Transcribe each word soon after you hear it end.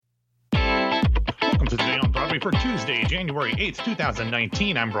to Today on Broadway for Tuesday, January 8th,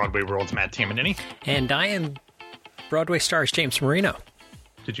 2019. I'm Broadway World's Matt Tamanini. And I am Broadway stars James Marino.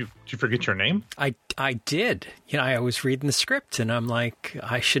 Did you forget your name? I did. You know, I was reading the script, and I'm like,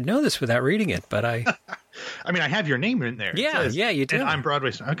 I should know this without reading it, but I... I mean, I have your name in there. Yeah, you do. And I'm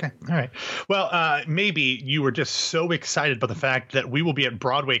Broadway star. Okay, all right. Well, maybe you were just so excited by the fact that we will be at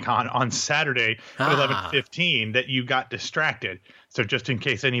BroadwayCon on Saturday at 11:15 that you got distracted. So just in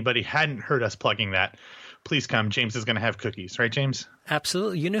case anybody hadn't heard us plugging that, please come. James is going to have cookies. Right, James?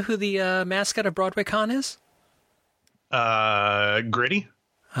 Absolutely. You know who the mascot of BroadwayCon is? Gritty?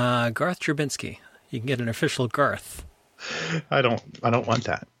 Garth Drabinsky. You can get an official Garth. I don't want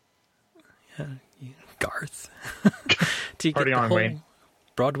that. Garth. Do you Party get the on, whole Wayne.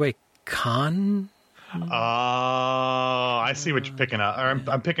 BroadwayCon? Oh, I see what you're picking up.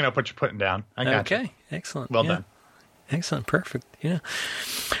 Or I'm picking up what you're putting down. I got you. Okay, excellent. Well done. Excellent, perfect. Yeah.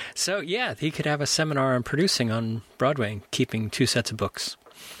 So, yeah, he could have a seminar on producing on Broadway and keeping 2 sets of books.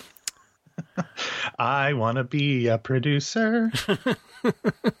 I want to be a producer.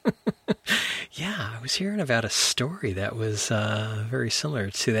 Yeah, I was hearing about a story that was very similar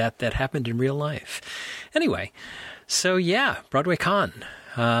to that happened in real life. Anyway, so yeah, BroadwayCon,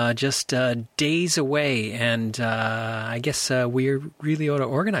 just days away, and I guess we really ought to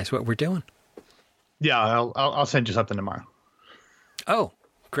organize what we're doing. Yeah, I'll send you something tomorrow. Oh,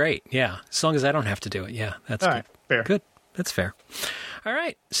 great. Yeah, as long as I don't have to do it. Yeah, that's all good. Right, fair. Good. That's fair. All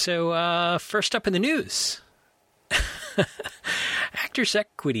right. So first up in the news, Actors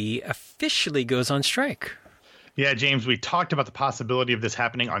Equity officially goes on strike. Yeah, James, we talked about the possibility of this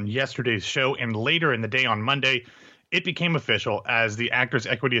happening on yesterday's show, and later in the day on Monday, it became official as the Actors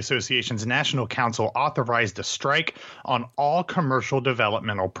Equity Association's National Council authorized a strike on all commercial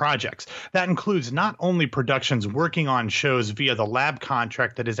developmental projects. That includes not only productions working on shows via the lab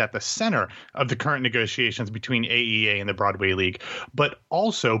contract that is at the center of the current negotiations between AEA and the Broadway League, but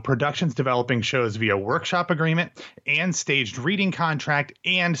also productions developing shows via workshop agreement and staged reading contract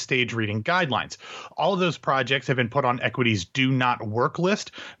and stage reading guidelines. All of those projects have been put on Equity's do not work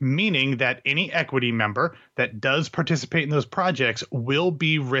list, meaning that any Equity member that does participate in those projects will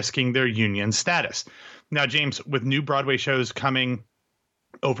be risking their union status. Now, James, with new Broadway shows coming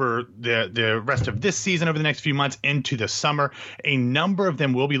over the rest of this season, over the next few months into the summer, a number of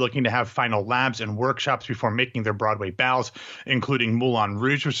them will be looking to have final labs and workshops before making their Broadway bows, including Moulin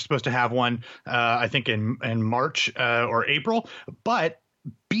Rouge, which is supposed to have one, I think, in March or April. But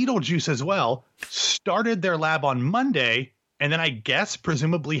Beetlejuice as well started their lab on Monday, and then I guess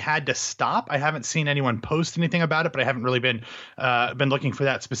presumably had to stop. I haven't seen anyone post anything about it, but I haven't really been looking for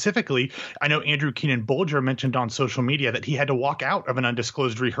that specifically. I know Andrew Keenan Bolger mentioned on social media that he had to walk out of an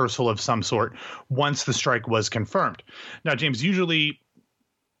undisclosed rehearsal of some sort once the strike was confirmed. Now, James, usually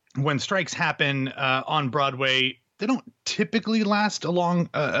when strikes happen on Broadway, they don't typically last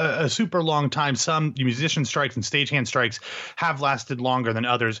a super long time. Some musician strikes and stagehand strikes have lasted longer than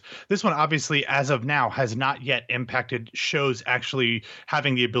others. This one, obviously, as of now, has not yet impacted shows actually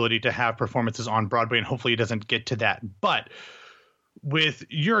having the ability to have performances on Broadway, and hopefully it doesn't get to that. But with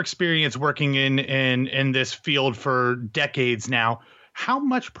your experience working in this field for decades now, how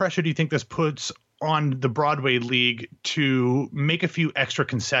much pressure do you think this puts on the Broadway League to make a few extra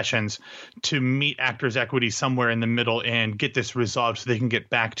concessions to meet Actors Equity somewhere in the middle and get this resolved so they can get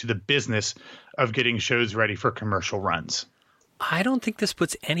back to the business of getting shows ready for commercial runs? I don't think this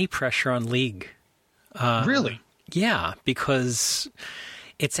puts any pressure on League. Really? Yeah, because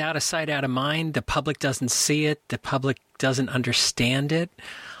it's out of sight, out of mind. The public doesn't see it. The public doesn't understand it.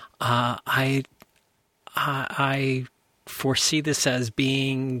 I foresee this as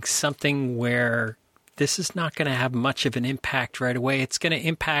being something where this is not going to have much of an impact right away. It's going to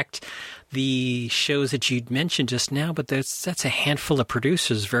impact the shows that you'd mentioned just now, but that's a handful of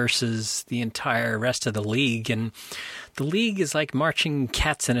producers versus the entire rest of the league. And the league is like marching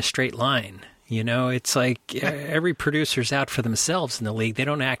cats in a straight line. You know, it's like every producer's out for themselves in the league. They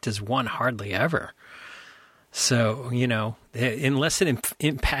don't act as one hardly ever. So, you know, unless it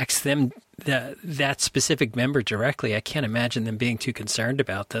impacts them, that specific member directly, I can't imagine them being too concerned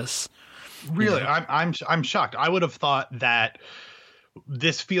about this. Really? You know? I'm shocked. I would have thought that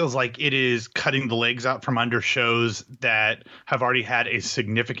this feels like it is cutting the legs out from under shows that have already had a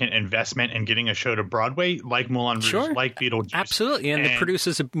significant investment in getting a show to Broadway, like Moulin Rouge, sure. like Beetlejuice. Absolutely. And the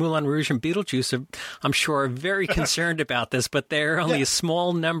producers of Moulin Rouge and Beetlejuice, I'm sure, are very concerned about this, but they're only a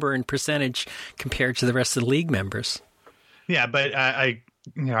small number in percentage compared to the rest of the league members. Yeah, but I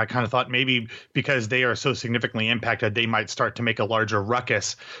kind of thought maybe because they are so significantly impacted, they might start to make a larger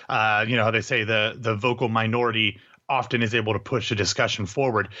ruckus. How they say the vocal minority often is able to push a discussion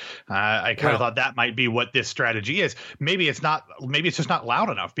forward. I kind of thought that might be what this strategy is. Maybe it's not. Maybe it's just not loud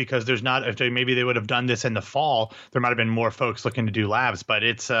enough because there's not. Maybe they would have done this in the fall. There might have been more folks looking to do labs, but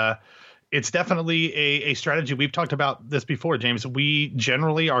it's definitely a strategy. We've talked about this before, James. We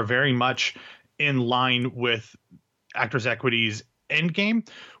generally are very much in line with Actors Equity's end game.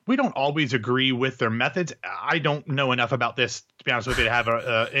 We don't always agree with their methods. I don't know enough about this, to be honest with you, to have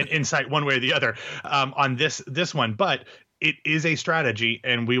an insight one way or the other on this one. But it is a strategy,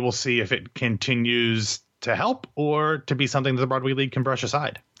 and we will see if it continues to help or to be something that the Broadway League can brush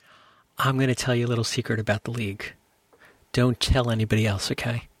aside. I'm going to tell you a little secret about the league. Don't tell anybody else,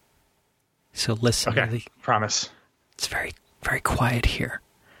 okay? So listen. Okay, promise. It's very, very quiet here.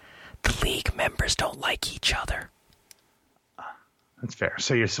 The league members don't like each other. That's fair.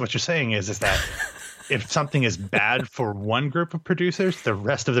 So what you're saying is that if something is bad for one group of producers, the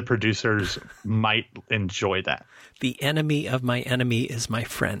rest of the producers might enjoy that. The enemy of my enemy is my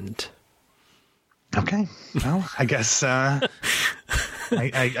friend. Okay. Well, I guess I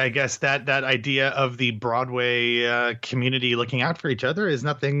guess that idea of the Broadway community looking out for each other is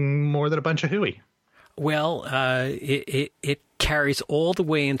nothing more than a bunch of hooey. Well, it carries all the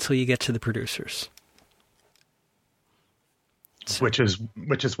way until you get to the producers. So. Which is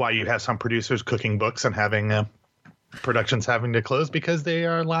why you have some producers cooking books and having productions having to close because they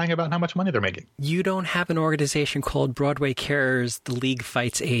are lying about how much money they're making. You don't have an organization called Broadway Cares. The League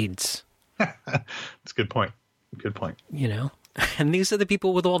Fights AIDS. That's a good point. Good point. You know, and these are the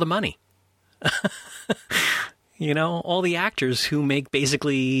people with all the money. You know, all the actors who make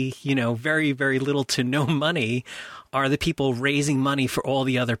basically, you know, very, very little to no money are the people raising money for all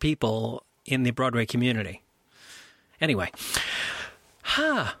the other people in the Broadway community. Anyway.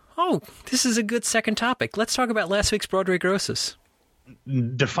 Oh, this is a good second topic. Let's talk about last week's Broadway grosses.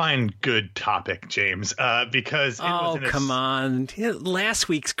 Define good topic, James, because it was come on. Last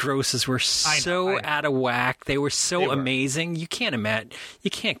week's grosses were so out of whack. They were so amazing. You can't imagine.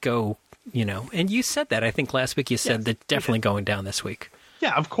 You can't go, you know. And you said that. I think last week you said that definitely going down this week.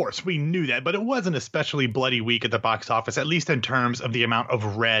 Yeah, of course. We knew that. But it was an especially bloody week at the box office, at least in terms of the amount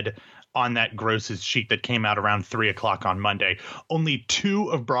of red on that grosses sheet that came out around 3 o'clock on Monday. Only 2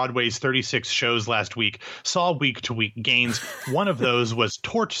 of Broadway's 36 shows last week saw week-to-week gains. One of those was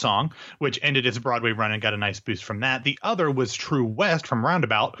Torch Song, which ended its Broadway run and got a nice boost from that. The other was True West from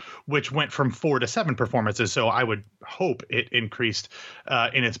Roundabout, which went from 4 to 7 performances, so I would hope it increased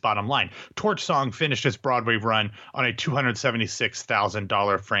in its bottom line. Torch Song finished its Broadway run on a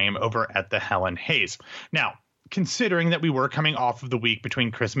 $276,000 frame over at the Helen Hayes. Now, considering that we were coming off of the week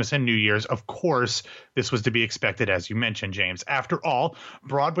between Christmas and New Year's, of course, this was to be expected, as you mentioned, James. After all,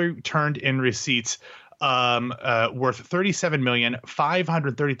 Broadway turned in receipts worth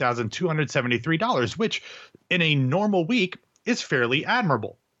 $37,530,273, which in a normal week is fairly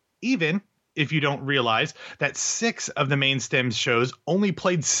admirable, even if you don't realize that 6 of the main STEM shows only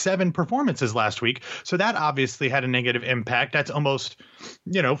played 7 performances last week. So that obviously had a negative impact. That's almost,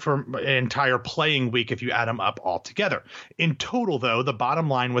 you know, for an entire playing week if you add them up all together. In total, though, the bottom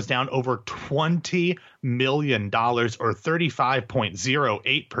line was down over $20 million or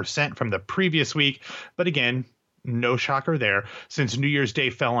 35.08% from the previous week. But again, no shocker there, since New Year's Day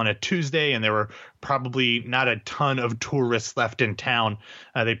fell on a Tuesday and there were probably not a ton of tourists left in town.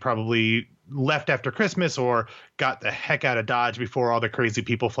 They probably left after Christmas or got the heck out of Dodge before all the crazy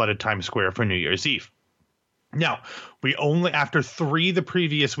people flooded Times Square for New Year's Eve. Now, we only, after 3 the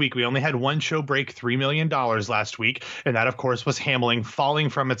previous week, we only had one show break $3 million last week, and that, of course, was Hamelin, falling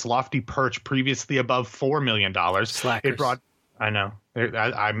from its lofty perch previously above $4 million. Slackers. It brought, I know,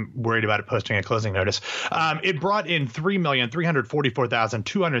 I'm worried about it posting a closing notice. It brought in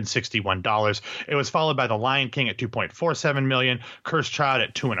 $3,344,261. It was followed by The Lion King at $2.47 million, Cursed Child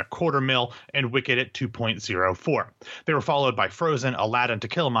at $2.25 million, and Wicked at $2.04. They were followed by Frozen, Aladdin, To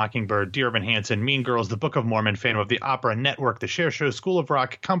Kill a Mockingbird, Dear Evan Hansen, Mean Girls, The Book of Mormon, Phantom of the Opera, Network, The Cher Show, School of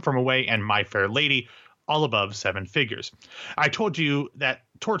Rock, Come From Away, and My Fair Lady, all above 7 figures. I told you that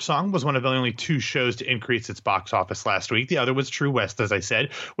Torch Song was one of the only 2 shows to increase its box office last week. The other was True West, as I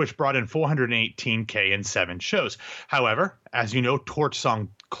said, which brought in $418K in 7 shows. However, as you know, Torch Song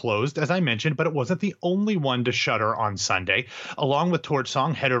closed, as I mentioned, but it wasn't the only one to shutter on Sunday. Along with Torch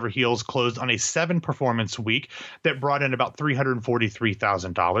Song, Head Over Heels closed on a 7-performance week that brought in about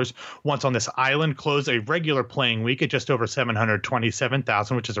 $343,000. Once on This Island closed a regular playing week at just over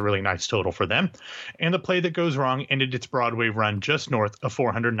 $727,000, which is a really nice total for them. And The Play That Goes Wrong ended its Broadway run just north of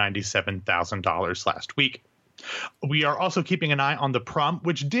 $497,000 last week. We are also keeping an eye on the prom,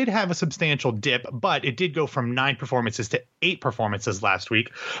 which did have a substantial dip, but it did go from 9 performances to 8 performances last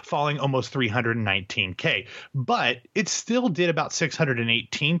week, falling almost 319K. But it still did about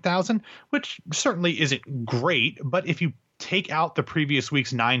 618,000, which certainly isn't great. But if you take out the previous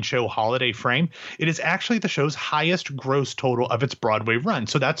week's 9-show holiday frame, it is actually the show's highest gross total of its Broadway run.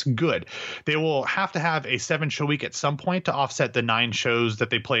 So that's good. They will have to have a 7-show week at some point to offset the 9 shows that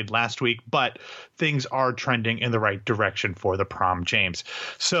they played last week, but things are trending in the right direction for the prom, James.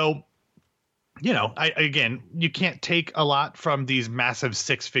 So, you know, again, you can't take a lot from these massive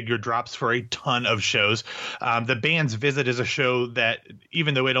 6-figure drops for a ton of shows. The Band's Visit is a show that,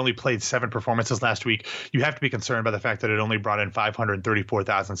 even though it only played 7 performances last week, you have to be concerned by the fact that it only brought in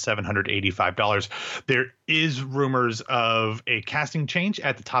 $534,785. There is rumors of a casting change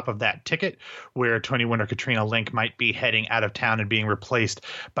at the top of that ticket, where Tony winner Katrina Lenk might be heading out of town and being replaced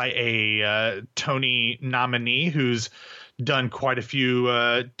by a Tony nominee who's done quite a few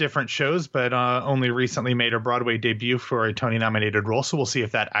different shows, but only recently made her Broadway debut for a Tony-nominated role. So we'll see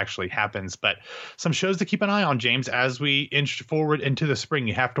if that actually happens. But some shows to keep an eye on, James, as we inch forward into the spring.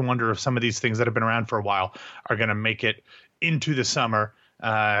 You have to wonder if some of these things that have been around for a while are going to make it into the summer,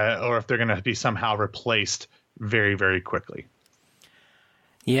 or if they're going to be somehow replaced very, very quickly.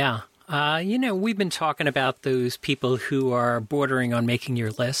 Yeah. You know, we've been talking about those people who are bordering on making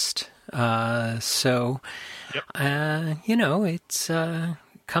your list. Yep. You know, it's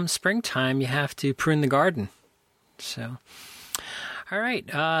come springtime, you have to prune the garden. So, all right.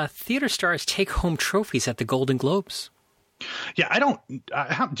 Theater stars take home trophies at the Golden Globes. Yeah, I don't.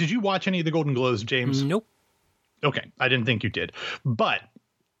 Did you watch any of the Golden Globes, James? Nope. Okay, I didn't think you did. But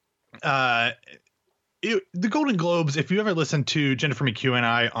the Golden Globes, if you ever listened to Jennifer McHugh and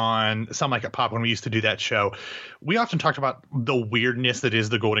I on Some Like It Pop when we used to do that show, we often talked about the weirdness that is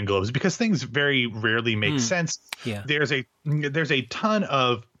the Golden Globes, because things very rarely make sense. Yeah. There's a ton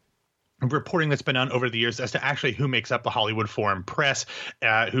of reporting that's been done over the years as to actually who makes up the Hollywood Foreign Press,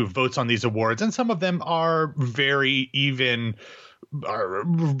 who votes on these awards. And some of them are very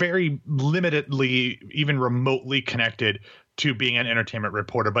limitedly, even remotely connected to being an entertainment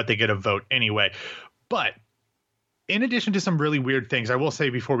reporter, but they get a vote anyway. But in addition to some really weird things, I will say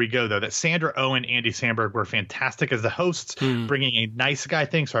before we go, though, that Sandra Oh and Andy Samberg were fantastic as the hosts, bringing a nice guy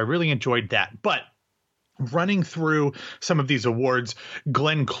thing. So I really enjoyed that. But running through some of these awards,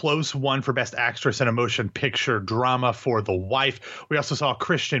 Glenn Close won for Best Actress in a Motion Picture Drama for The Wife. We also saw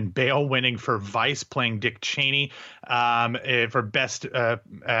Christian Bale winning for Vice, playing Dick Cheney, for Best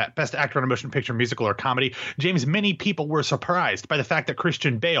Actor in a Motion Picture Musical or Comedy. James, many people were surprised by the fact that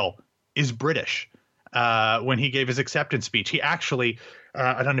Christian Bale is British. When he gave his acceptance speech, he actually,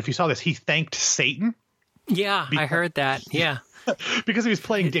 I don't know if you saw this, he thanked Satan. Yeah, I heard that. Yeah. Because he was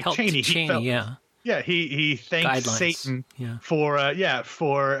playing Dick Cheney. Yeah, he thanked Satan for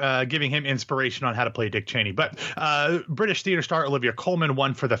giving him inspiration on how to play Dick Cheney. But British theater star Olivia Colman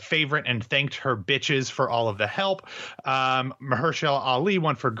won for The Favorite and thanked her bitches for all of the help. Mahershala Ali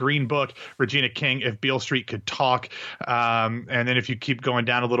won for Green Book. Regina King, If Beale Street Could Talk. And then if you keep going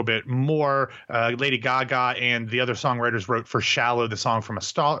down a little bit more, Lady Gaga and the other songwriters wrote for Shallow, the song from A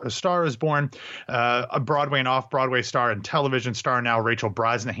Star Is Born. A Broadway and off-Broadway star and television star now, Rachel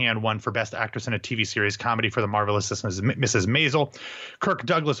Brosnahan, won for Best Actress in a TV series comedy for The Marvelous Mrs. Maisel. Kirk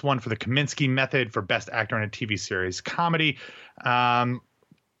Douglas won for The Kaminsky Method for Best Actor in a TV series comedy. And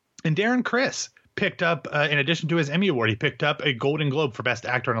Darren Criss picked up, in addition to his Emmy Award, he picked up a Golden Globe for Best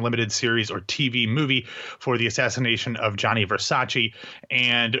Actor in a Limited Series or TV Movie for The Assassination of Gianni Versace.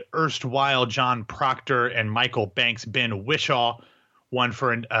 And erstwhile John Proctor and Michael Banks' Ben Whishaw won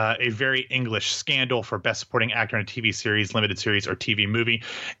for a Very English Scandal for Best Supporting Actor in a TV Series, Limited Series, or TV Movie.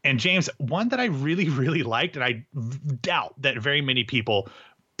 And James, one that I really, really liked, and I doubt that very many people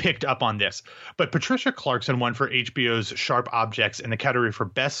picked up on this, but Patricia Clarkson won for HBO's Sharp Objects in the category for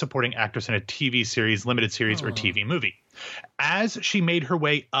Best Supporting Actress in a TV Series, Limited Series, or TV Movie. As she made her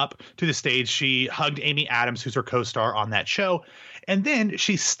way up to the stage, she hugged Amy Adams, who's her co-star on that show. And then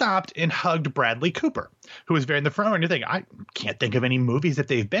she stopped and hugged Bradley Cooper, who was very in the front row. And you're thinking, I can't think of any movies that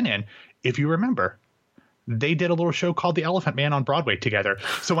they've been in. If you remember, they did a little show called The Elephant Man on Broadway together.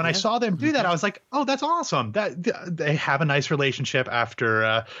 So when I saw them do that, I was like, oh, that's awesome. That they have a nice relationship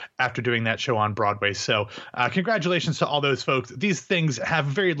after doing that show on Broadway. So congratulations to all those folks. These things have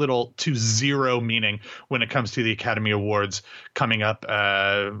very little to zero meaning when it comes to the Academy Awards coming up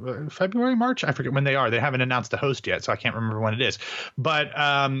February, March. I forget when they are. They haven't announced a host yet, so I can't remember when it is. But,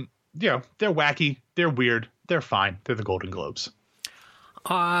 they're wacky. They're weird. They're fine. They're the Golden Globes.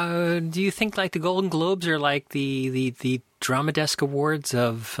 Do you think like the Golden Globes are like the Drama Desk Awards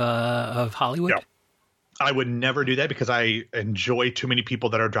of Hollywood? Yeah. I would never do that because I enjoy too many people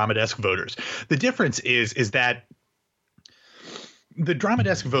that are drama desk voters. The difference is that the drama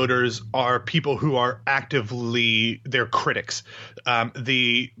desk voters are people who are actively they're critics.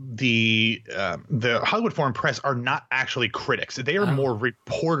 The Hollywood Foreign Press are not actually critics. They are more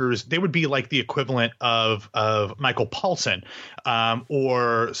reporters. They would be like the equivalent of Michael Paulson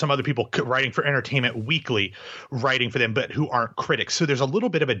or some other people writing for Entertainment Weekly, writing for them, but who aren't critics. So there's a little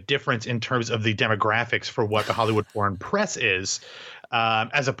bit of a difference in terms of the demographics for what the Hollywood Foreign Press is.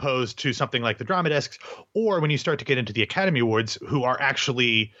 As opposed to something like the drama desks, or when you start to get into the Academy Awards, who are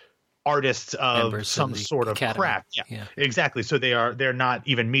actually artists of members some sort of Academy. Craft. Yeah, exactly. So they're not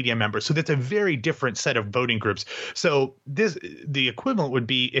even media members. So that's a very different set of voting groups. So the equivalent would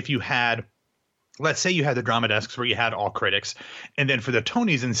be if you had, let's say you had the drama desks where you had all critics, and then for the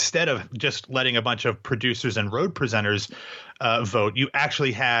Tonys, instead of just letting a bunch of producers and road presenters vote, you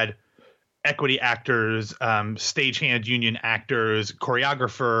actually had equity actors, stagehand union actors,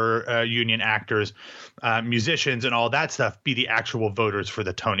 choreographer union actors, musicians, and all that stuff be the actual voters for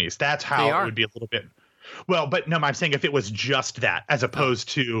the Tonys. That's how it would be a little bit. Well, but no, I'm saying if it was just that, as opposed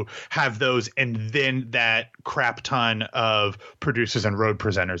to have those and then that crap ton of producers and road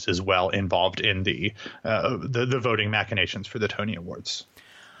presenters as well involved in the voting machinations for the Tony Awards.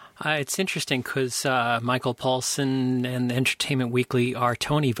 It's interesting because Michael Paulson and Entertainment Weekly are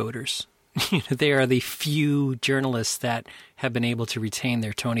Tony voters. They are the few journalists that have been able to retain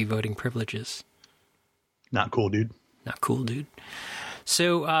their Tony voting privileges. Not cool, dude. Not cool, dude.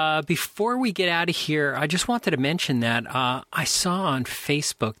 So before we get out of here, I just wanted to mention that I saw on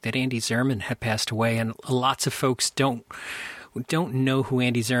Facebook that Andy Zerman had passed away, and lots of folks don't know who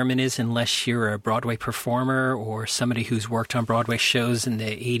Andy Zerman is unless you're a Broadway performer or somebody who's worked on Broadway shows in the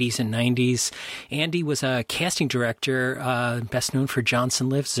 80s and 90s. Andy was a casting director, best known for Johnson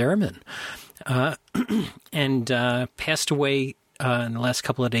Lives Zerman, and passed away in the last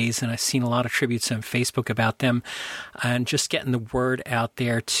couple of days, and I've seen a lot of tributes on Facebook about them, and just getting the word out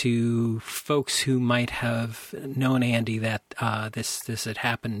there to folks who might have known Andy that this had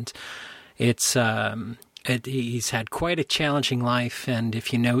happened. He's had quite a challenging life, and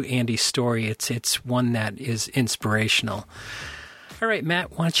if you know Andy's story, it's one that is inspirational. All right,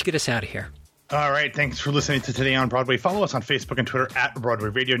 Matt, why don't you get us out of here? All right, thanks for listening to Today on Broadway. Follow us on Facebook and Twitter at Broadway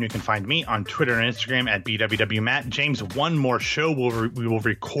Radio, and you can find me on Twitter and Instagram at BWWMatt. James, one more show we will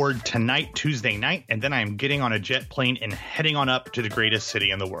record tonight, Tuesday night, and then I am getting on a jet plane and heading on up to the greatest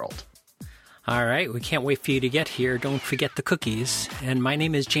city in the world. All right, we can't wait for you to get here. Don't forget the cookies. And my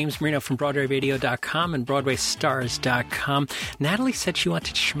name is James Marino from BroadwayRadio.com and BroadwayStars.com. Natalie said she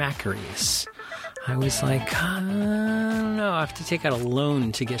wanted schmackeries. I was like, I don't know. I have to take out a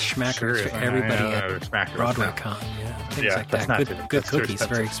loan to get schmackeries for everybody at BroadwayCon. Yeah, things like that. Good cookies,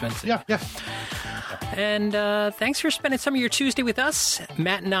 very expensive. Yeah. And thanks for spending some of your Tuesday with us.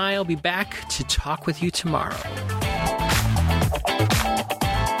 Matt and I will be back to talk with you tomorrow.